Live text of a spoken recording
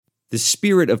The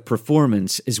spirit of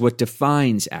performance is what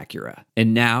defines Acura.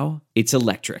 And now, it's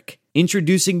electric.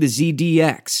 Introducing the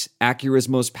ZDX, Acura's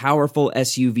most powerful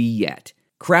SUV yet.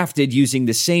 Crafted using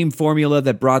the same formula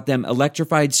that brought them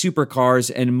electrified supercars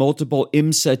and multiple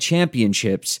IMSA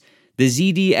championships, the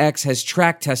ZDX has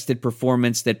track-tested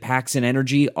performance that packs an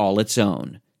energy all its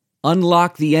own.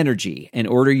 Unlock the energy and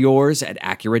order yours at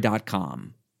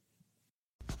Acura.com.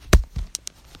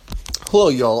 Hello,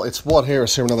 y'all. It's Walt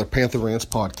Harris here with another Panther Rants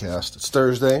podcast. It's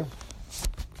Thursday.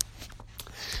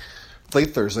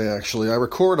 Late Thursday, actually. I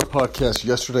recorded a podcast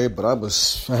yesterday, but I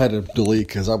had to delete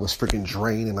because I was freaking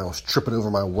drained and I was tripping over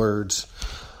my words.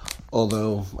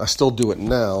 Although, I still do it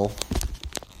now.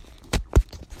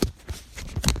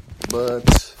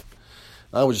 But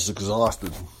I was just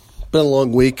exhausted. Been a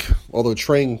long week, although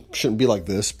training shouldn't be like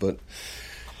this, but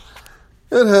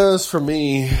it has, for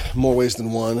me, more ways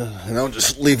than one, and I'll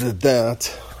just leave it at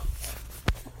that.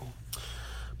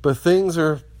 But things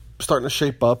are starting to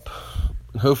shape up,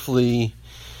 and hopefully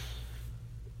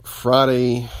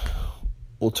Friday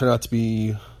will turn out to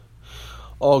be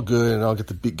all good, and I'll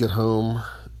get home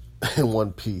in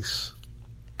one piece.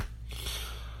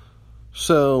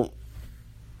 So,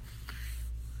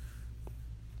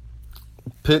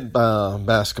 Pitt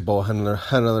basketball had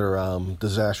another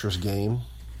disastrous game.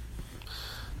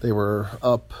 They were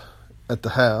up at the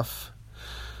half.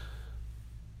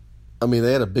 I mean,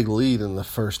 they had a big lead in the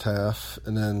first half,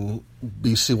 and then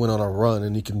BC went on a run,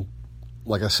 and you can,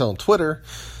 like I said on Twitter,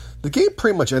 the game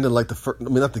pretty much ended like the first, I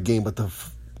mean, not the game, but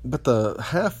the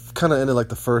half kind of ended like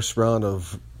the first round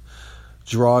of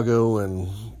Drago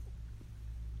and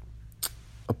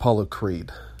Apollo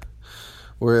Creed.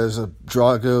 Whereas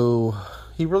Drago,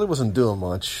 he really wasn't doing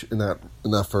much in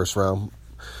that first round.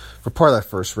 For part of that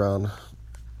first round,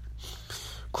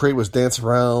 Creed was dancing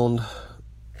around,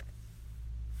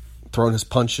 throwing his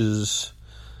punches,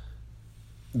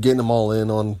 getting them all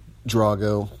in on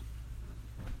Drago.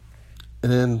 And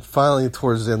then finally,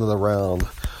 towards the end of the round,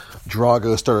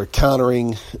 Drago started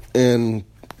countering, and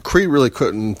Creed really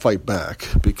couldn't fight back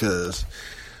because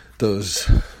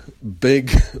those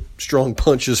big, strong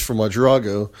punches from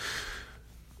Drago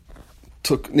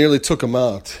nearly took him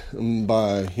out. And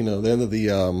by the end of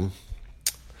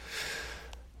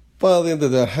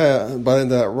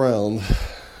that round,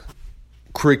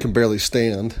 Creed can barely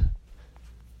stand.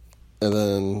 And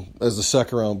then as the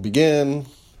second round began,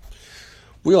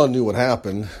 we all knew what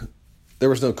happened. There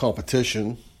was no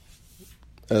competition,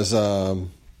 as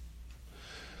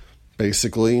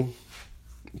basically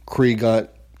Creed got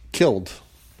killed.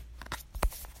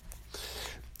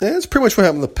 And that's pretty much what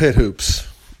happened to Pitt Hoops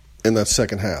in that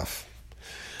second half.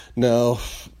 Now,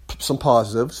 some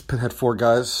positives. Pitt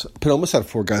almost had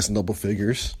 4 guys in double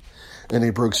figures, and they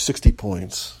broke 60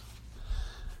 points.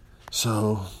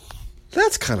 So,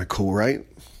 that's kind of cool, right?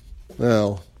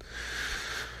 Well,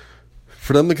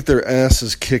 for them to get their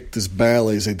asses kicked as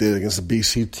badly as they did against the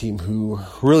BC team, who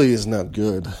really is not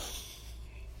good,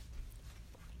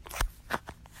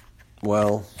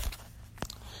 well,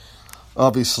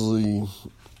 obviously,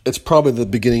 it's probably the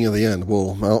beginning of the end.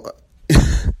 Well,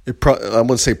 I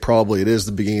wouldn't say probably. It is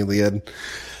the beginning of the end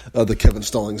of the Kevin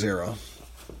Stallings era.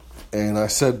 And I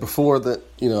said before that,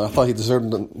 I thought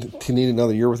he needed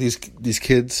another year with these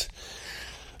kids.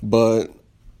 But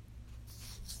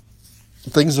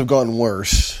things have gotten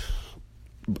worse.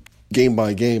 Game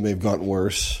by game, they've gotten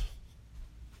worse.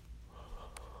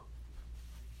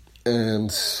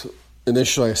 And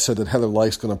initially I said that Heather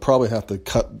Lyke's going to probably have to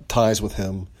cut ties with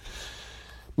him.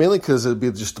 Mainly because it would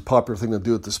be just a popular thing to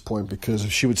do at this point. Because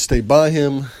if she would stay by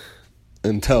him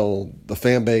and tell the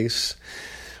fan base,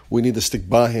 we need to stick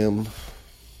by him,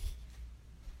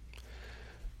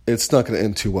 it's not going to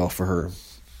end too well for her.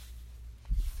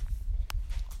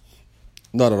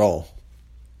 Not at all.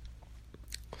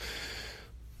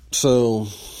 So,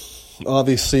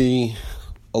 obviously,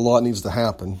 a lot needs to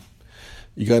happen.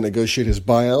 You got to negotiate his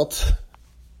buyout.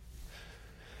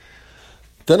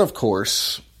 Then, of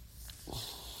course,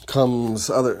 comes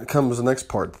the next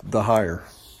part, the hire.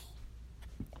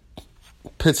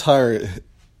 Pitt's hire,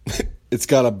 it's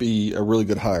got to be a really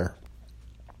good hire.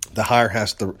 They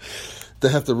have to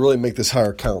really make this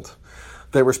hire count.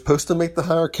 They were supposed to make the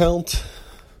hire count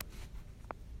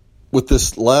with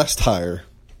this last hire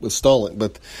with Stallings,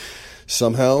 but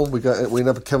somehow we ended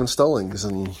up with Kevin Stallings,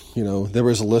 and there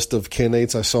was a list of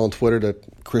candidates I saw on Twitter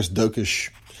that Chris Dokish,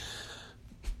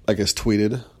 I guess,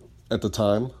 tweeted at the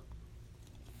time.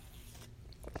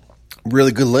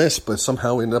 Really good list, but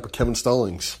somehow we ended up with Kevin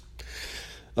Stallings.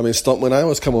 I mean, when I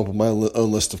was coming up with my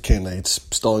own list of candidates,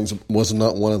 Stallings was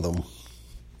not one of them.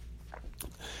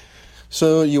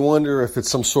 So you wonder if it's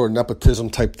some sort of nepotism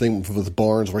type thing with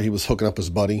Barnes where he was hooking up his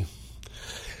buddy.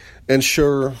 And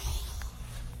sure,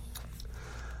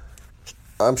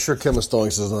 I'm sure Kevin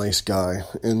Stallings is a nice guy,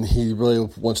 and he really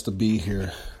wants to be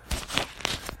here.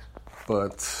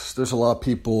 But there's a lot of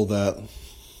people that,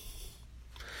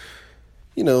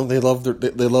 you know, they love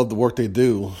the work they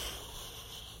do.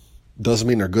 Doesn't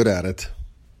mean they're good at it,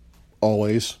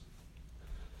 always.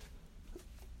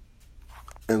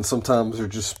 And sometimes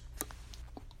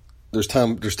there's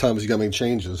times you gotta make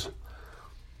changes.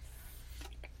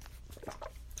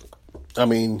 I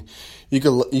mean, you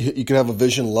could have a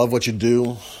vision, love what you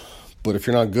do, but if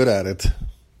you're not good at it,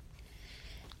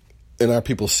 and our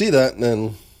people see that,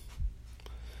 then,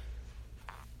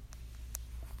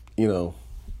 you know,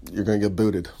 you're going to get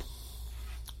booted.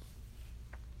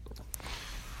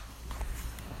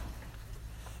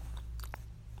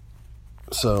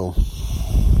 So,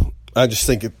 I just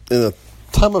think in the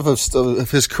time of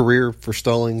his career for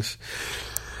Stallings,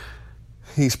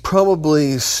 he's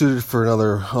probably suited for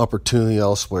another opportunity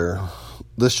elsewhere.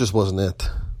 This just wasn't it.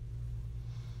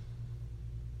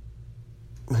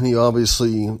 And he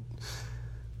obviously,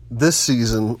 this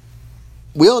season,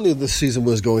 we all knew this season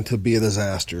was going to be a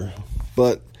disaster,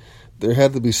 but there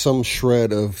had to be some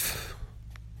shred of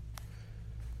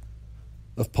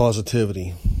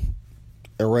positivity.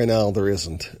 And right now there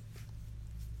isn't.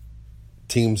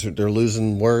 Teams, they're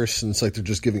losing worse, and it's like they're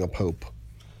just giving up hope.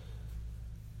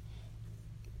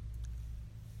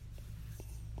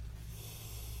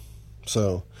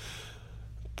 So,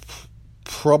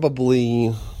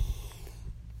 probably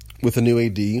with a new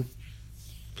AD,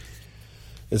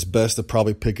 it's best to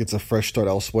probably pick it's a fresh start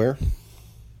elsewhere.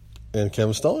 And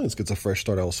Kevin Stallings gets a fresh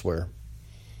start elsewhere.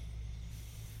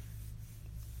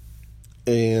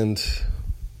 And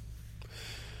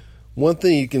one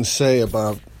thing you can say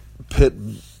about Pitt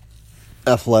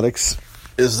athletics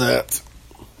is that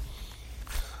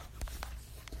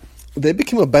they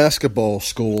became a basketball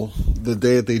school the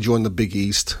day that they joined the Big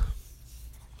East.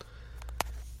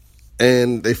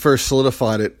 And they first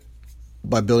solidified it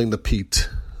by building the Pete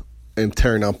and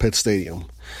tearing down Pitt Stadium.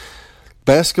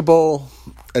 Basketball,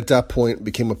 at that point,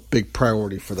 became a big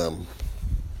priority for them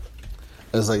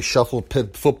as they shuffled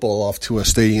Pitt football off to a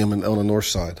stadium on the north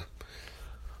side.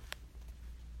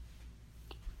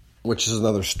 Which is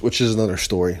another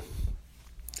story.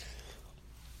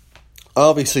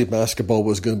 Obviously, basketball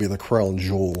was going to be the crown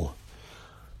jewel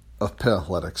of Pitt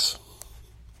athletics.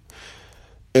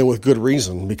 And with good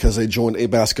reason, because they joined a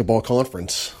basketball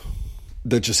conference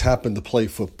that just happened to play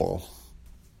football.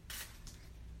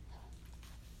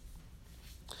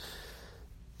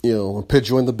 You know, when Pitt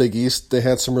joined the Big East, they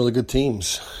had some really good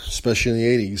teams, especially in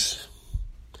the 80s.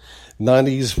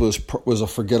 90s was a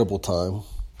forgettable time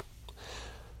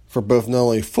for both not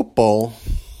only football,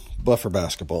 but for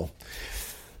basketball.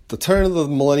 The turn of the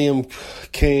millennium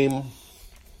came,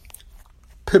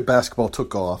 Pitt basketball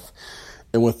took off,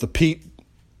 and with the Pete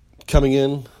coming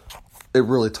in, it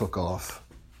really took off.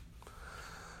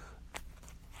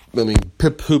 I mean,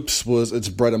 Pitt hoops was its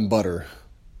bread and butter,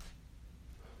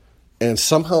 and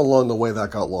somehow along the way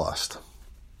that got lost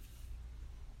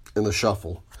in the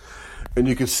shuffle. And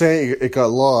you could say it got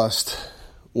lost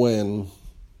when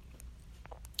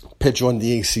Pitt joined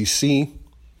the ACC,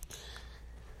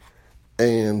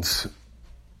 and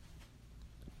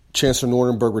Chancellor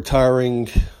Nordenberg retiring,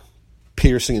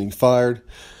 Peterson getting fired,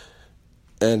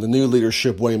 and the new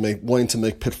leadership wanting to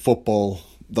make Pitt football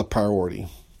the priority.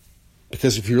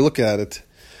 Because if you look at it,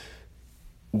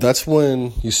 that's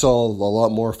when you saw a lot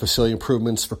more facility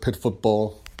improvements for Pitt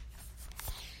football,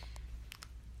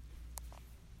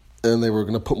 and they were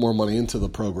going to put more money into the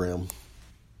program.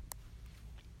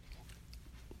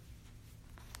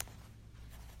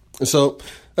 And so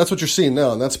that's what you're seeing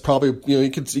now, and that's probably, you know, you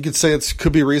could say it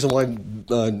could be a reason why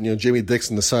Jamie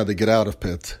Dixon decided to get out of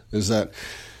Pitt, is that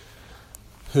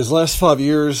his last 5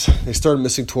 years they started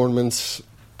missing tournaments,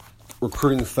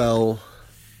 recruiting fell,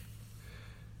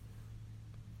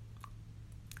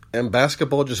 and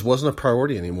basketball just wasn't a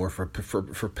priority anymore for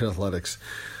Pitt athletics.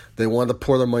 They wanted to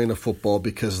pour their money into football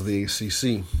because of the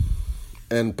ACC,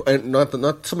 and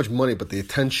not so much money, but the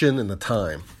attention and the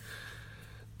time.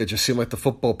 It just seemed like the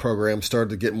football program started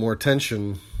to get more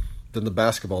attention than the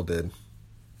basketball did.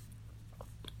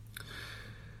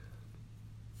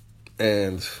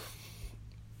 And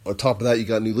on top of that, you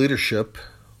got new leadership.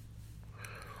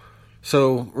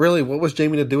 So, really, what was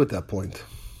Jamie to do at that point?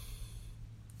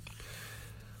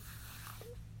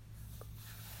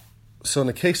 So, in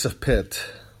the case of Pitt,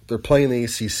 they're playing the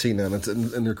ACC now,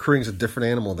 and recruiting's a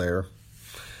different animal there.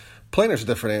 Playing is a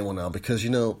different animal now because, you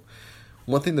know,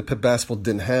 one thing that Pitt basketball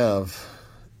didn't have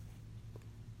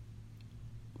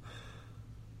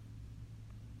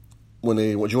when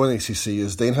they joined the ACC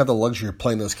is they didn't have the luxury of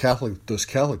playing those Catholic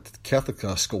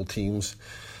school teams.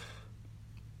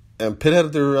 And Pitt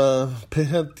had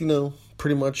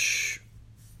pretty much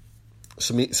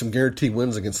some guaranteed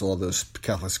wins against all those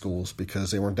Catholic schools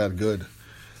because they weren't that good,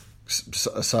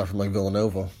 aside from like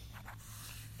Villanova.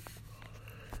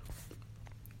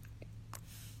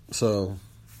 So,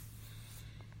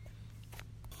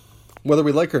 whether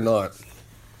we like it or not,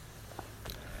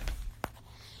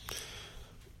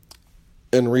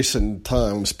 in recent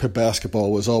times, Pitt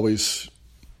basketball was always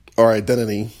our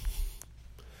identity.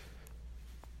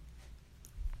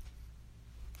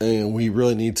 And we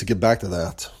really need to get back to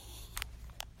that.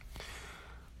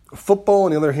 Football,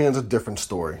 on the other hand, is a different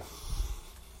story.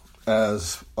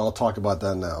 As I'll talk about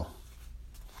that now.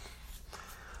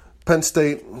 Penn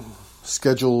State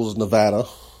schedules Nevada,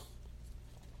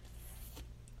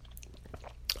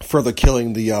 further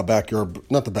killing the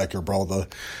not the backyard brawl,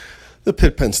 the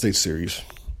Pitt-Penn State series.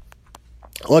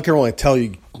 Like I want to tell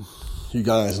you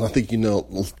guys, and I think a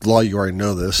lot of you already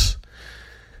know this,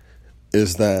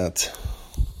 is that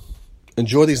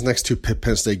enjoy these next two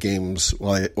Pitt-Penn State games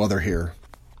while they're here,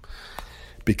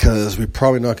 because we're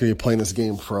probably not going to be playing this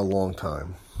game for a long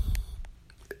time.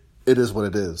 It is what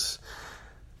it is.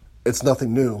 It's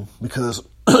nothing new because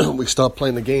we stopped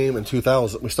playing the game in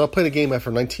 2000. We stopped playing the game after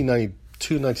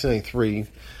 1992, 1993.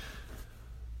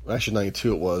 Actually,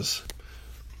 92 it was.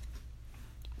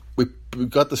 We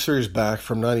got the series back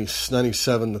from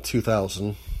 97 to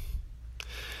 2000.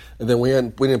 And then we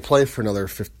didn't play for another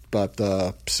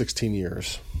about 16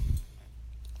 years.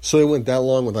 So it went that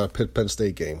long without a Pitt-Penn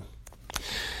State game.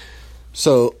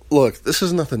 So, look, this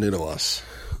is nothing new to us.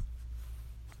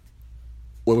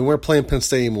 When we weren't playing Penn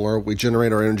State anymore, we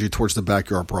generate our energy towards the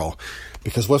backyard brawl.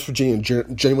 Because West Virginia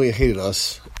genuinely hated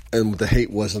us, and the hate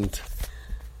wasn't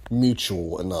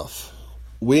mutual enough.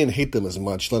 We didn't hate them as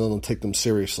much, let alone take them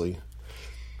seriously.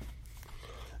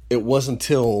 It wasn't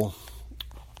until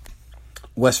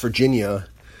West Virginia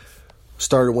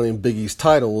started winning Big East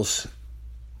titles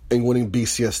and winning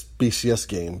BCS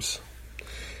games.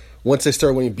 Once they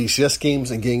started winning BCS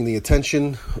games and gaining the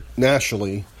attention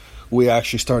nationally, we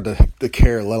actually started to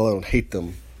care, let alone hate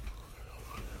them,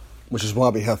 which is why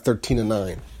we have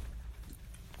 13-9.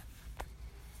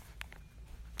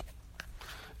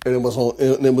 And it was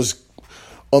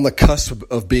on the cusp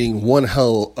of being one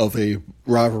hell of a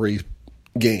rivalry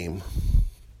game.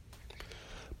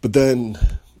 But then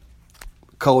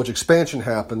college expansion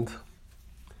happened,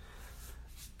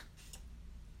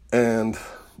 and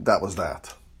that was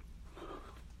that.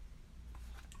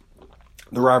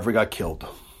 The rivalry got killed.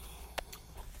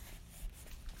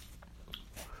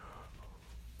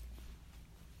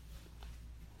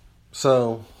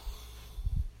 So,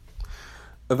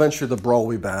 eventually the brawl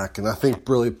will be back, and I think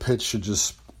really Pitt should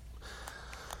just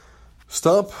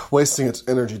stop wasting its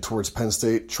energy towards Penn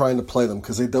State, trying to play them,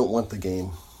 because they don't want the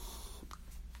game.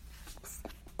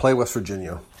 Play West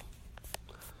Virginia.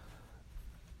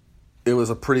 It was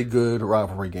a pretty good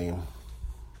rivalry game.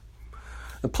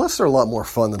 And plus, they're a lot more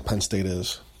fun than Penn State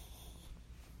is.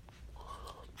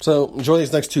 So, enjoy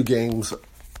these next two games.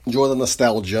 Enjoy the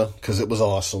nostalgia, because it was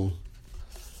awesome.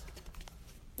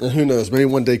 And who knows, maybe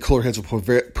one day cooler heads will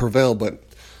prevail, but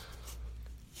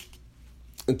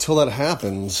until that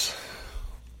happens,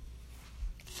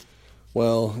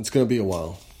 well, it's going to be a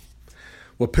while.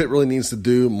 What Pitt really needs to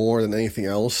do more than anything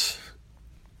else,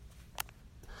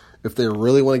 if they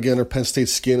really want to get under Penn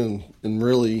State's skin and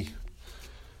really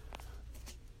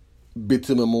beat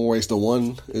them in more ways than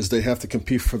one, is they have to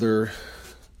compete for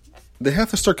they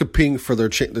have to start competing for their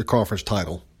conference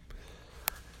title.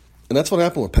 And that's what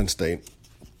happened with Penn State.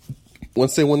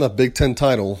 Once they won that Big Ten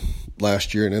title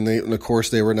last year, and of course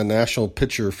they were in the national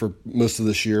picture for most of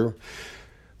this year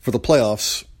for the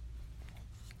playoffs,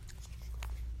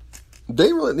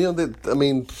 they really,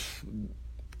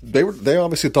 they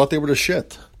obviously thought they were the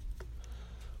shit.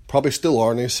 Probably still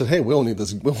are, and they said, "Hey, we don't need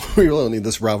this. We really don't need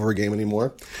this rivalry game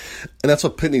anymore." And that's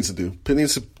what Pitt needs to do. Pitt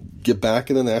needs to get back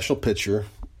in the national picture,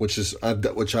 which I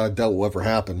doubt will ever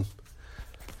happen.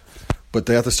 But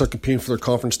they have to start competing for their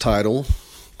conference title.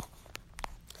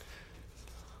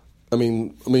 I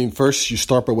mean, first you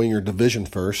start by winning your division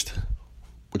first,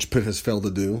 which Pitt has failed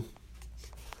to do.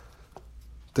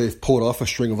 They've pulled off a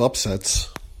string of upsets.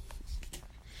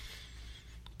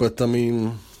 But,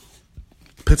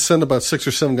 Pitt sent about 6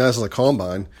 or 7 guys on the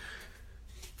combine,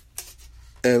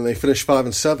 and they finished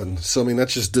 5-7. So,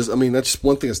 that's just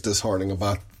one thing that's disheartening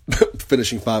about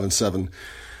finishing 5-7.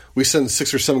 We sent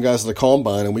 6 or 7 guys to the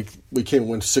combine, and we can't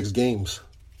win 6 games.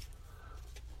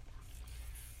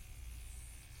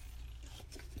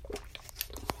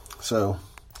 So,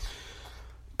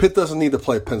 Pitt doesn't need to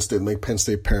play Penn State to make Penn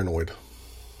State paranoid.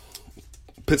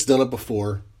 Pitt's done it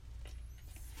before,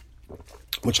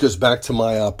 which goes back to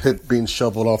my Pitt being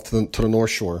shoveled off to the North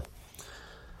Shore.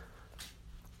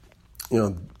 You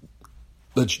know,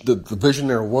 the vision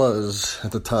there was,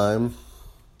 at the time,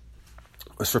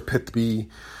 was for Pitt to be,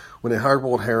 when they hired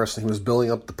Walt Harrison, he was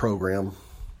building up the program,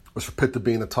 was for Pitt to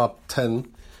be in the top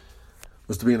 10,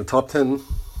 was to be in the top 10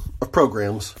 of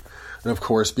programs, and of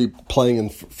course be playing in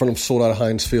front of sold-out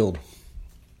Heinz Field.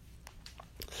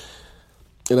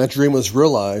 And that dream was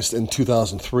realized in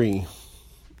 2003.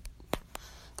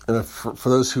 And for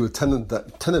those who attended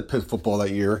Pitt football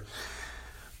that year,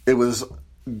 it was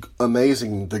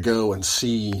amazing to go and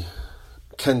see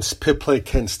Pitt play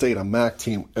Kent State, a MAC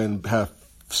team, and have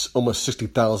almost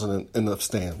 60,000 in the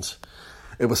stands.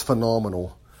 It was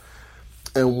phenomenal.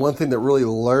 And one thing that really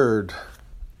lured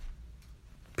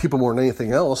people more than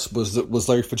anything else was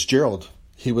Larry Fitzgerald.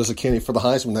 He was a candidate for the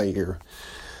Heisman that year.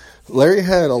 Larry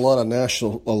had a lot of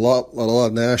national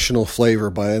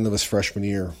flavor by the end of his freshman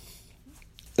year,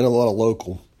 and a lot of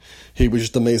local. He was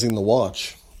just amazing to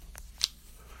watch.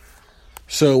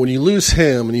 So when you lose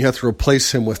him and you have to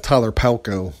replace him with Tyler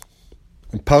Palko,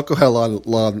 and Palko had a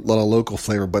lot of local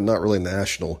flavor, but not really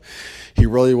national. He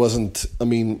really wasn't. I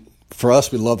mean, for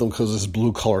us, we loved him because of his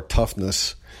blue collar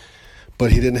toughness,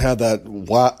 but he didn't have that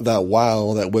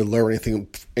wow that would lure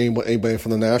anybody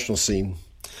from the national scene.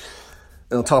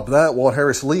 And on top of that, Walt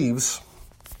Harris leaves,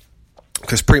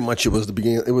 because pretty much it was the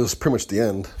beginning. It was pretty much the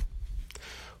end.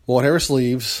 Walt Harris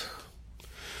leaves.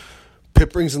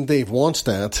 Pitt brings in Dave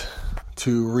Wannstedt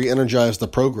to re-energize the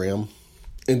program,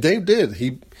 and Dave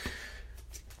did.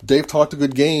 Dave talked a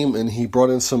good game, and he brought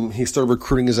in he started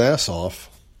recruiting his ass off,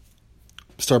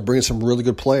 started bringing some really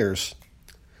good players.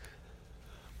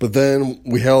 But then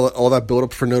we had all that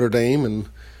build-up for Notre Dame, and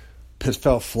Pitt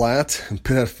fell flat, and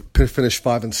Pitt finished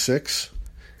 5-6.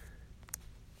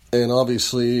 And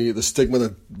obviously the stigma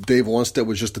that Dave Wannstedt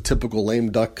was just the typical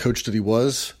lame duck coach that he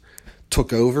was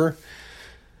took over.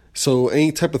 So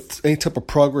any type of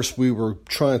progress we were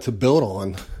trying to build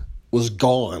on was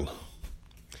gone.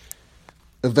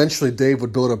 Eventually, Dave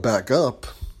would build it back up,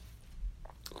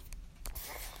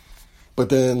 but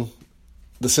then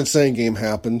the Cincinnati game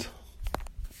happened.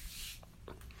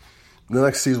 The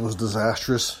next season was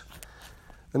disastrous,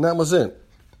 and that was it.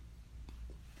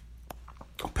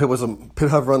 Pitt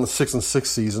had run the 6-6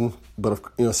 season, but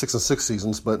 6-6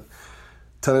 seasons, but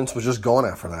attendance was just gone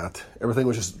after that. Everything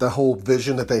was just, that whole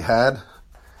vision that they had,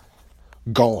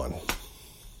 gone.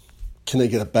 Can they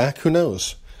get it back? Who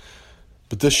knows?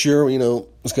 But this year,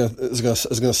 is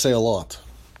gonna say a lot.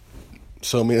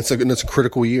 So I mean, it's a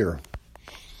critical year.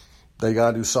 They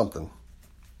gotta do something.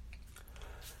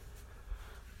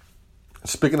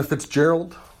 Speaking of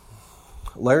Fitzgerald,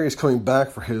 Larry is coming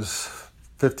back for his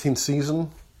 15th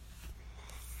season.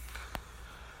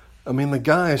 I mean, the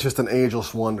guy is just an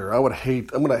ageless wonder. I'm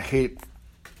gonna hate,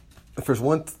 if there's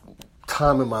one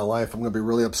time in my life I'm gonna be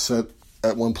really upset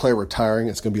at one player retiring,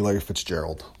 it's gonna be Larry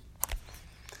Fitzgerald.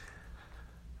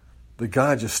 The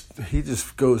guy he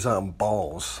just goes out and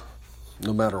balls,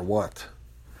 no matter what.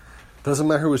 Doesn't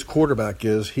matter who his quarterback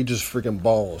is, he just freaking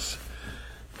balls.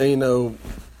 And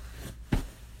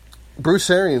Bruce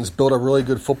Arians built a really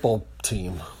good football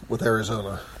team with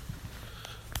Arizona.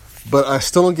 But I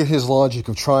still don't get his logic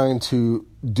of trying to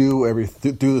do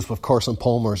this with Carson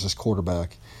Palmer as his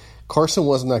quarterback. Carson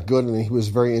wasn't that good, and he was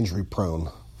very injury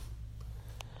prone.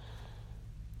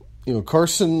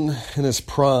 Carson in his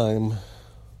prime,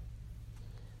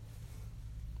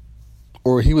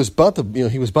 or he was about to be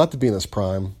in his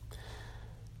prime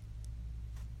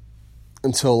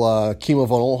until Kimo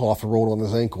von Oelhoffen rolled on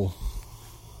his ankle.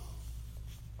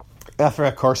 After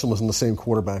that, Carson wasn't the same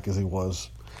quarterback as he was.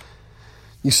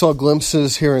 You saw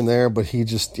glimpses here and there, but he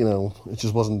just, it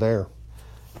just wasn't there.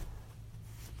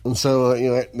 And so,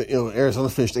 Arizona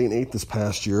finished 8-8 this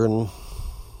past year, and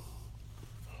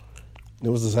it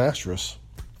was disastrous.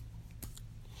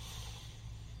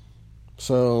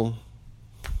 So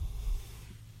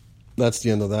that's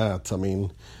the end of that. I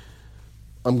mean,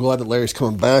 I'm glad that Larry's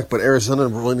coming back, but Arizona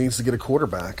really needs to get a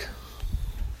quarterback.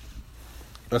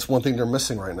 That's one thing they're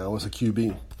missing right now is a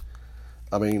QB.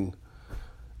 I mean,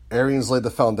 Arians laid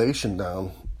the foundation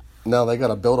down. Now they got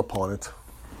to build upon it.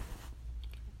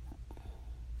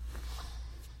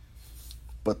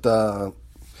 But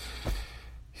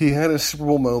he had his Super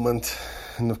Bowl moment,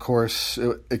 and of course,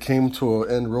 it came to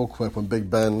an end real quick when Big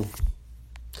Ben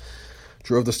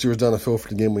drove the Steelers down the field for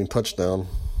the game-winning touchdown.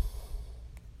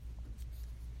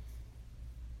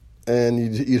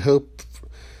 And you'd hope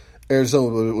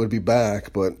Arizona would be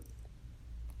back, but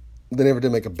They never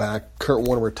did make a back. Kurt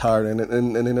Warner retired,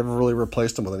 and they never really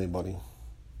replaced him with anybody.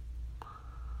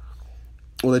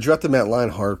 Well, they drafted Matt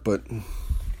Leinart, but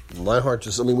Leinart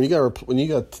just, I mean, when you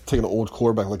got to take an old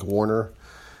quarterback like Warner,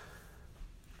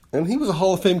 and he was a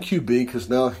Hall of Fame QB, because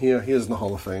now he is in the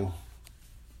Hall of Fame.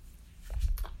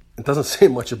 It doesn't say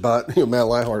much about Matt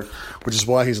Leinart, which is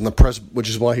why he's in the press. Which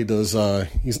is why he does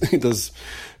he does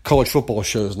college football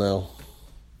shows now.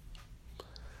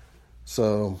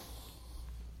 So,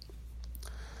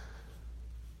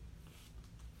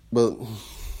 but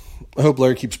I hope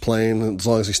Larry keeps playing as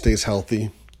long as he stays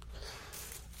healthy.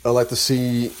 I'd like to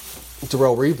see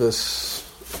Darrelle Revis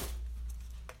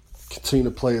continue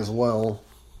to play as well,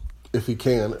 if he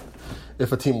can,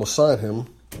 if a team will sign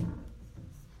him.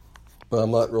 But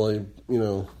I'm not really,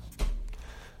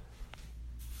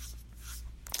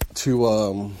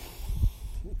 too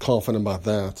confident about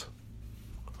that.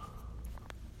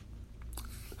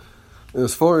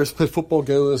 As far as Pitt football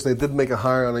goes, they did make a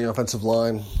hire on the offensive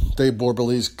line. Dave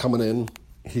Borbely's coming in.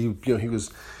 He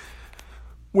was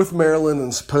with Maryland,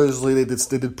 and supposedly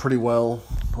they did pretty well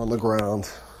on the ground.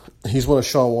 He's one of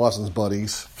Sean Watson's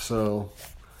buddies, so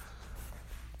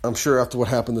I'm sure after what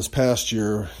happened this past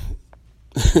year,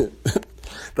 the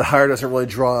hire doesn't really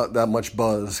draw that much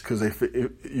buzz, because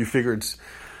you figure it's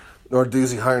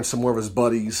Narduzzi hiring some more of his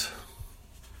buddies.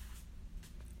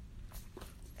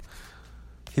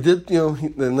 He did,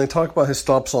 and they talk about his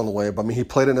stops on the way, but I mean, he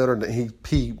played at Notre Dame.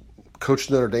 He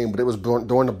coached Notre Dame, but it was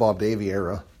during the Bob Davie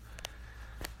era,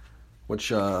 which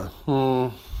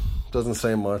doesn't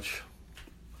say much.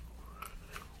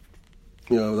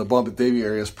 The Bob Davie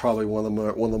area is probably one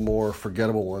of the more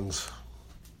forgettable ones.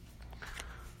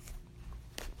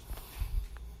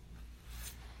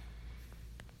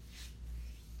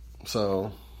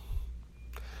 So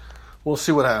we'll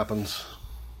see what happens.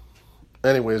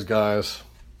 Anyways, guys,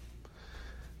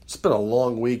 it's been a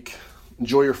long week.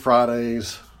 Enjoy your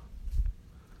Fridays.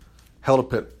 Hell to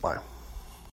Pitt. Bye.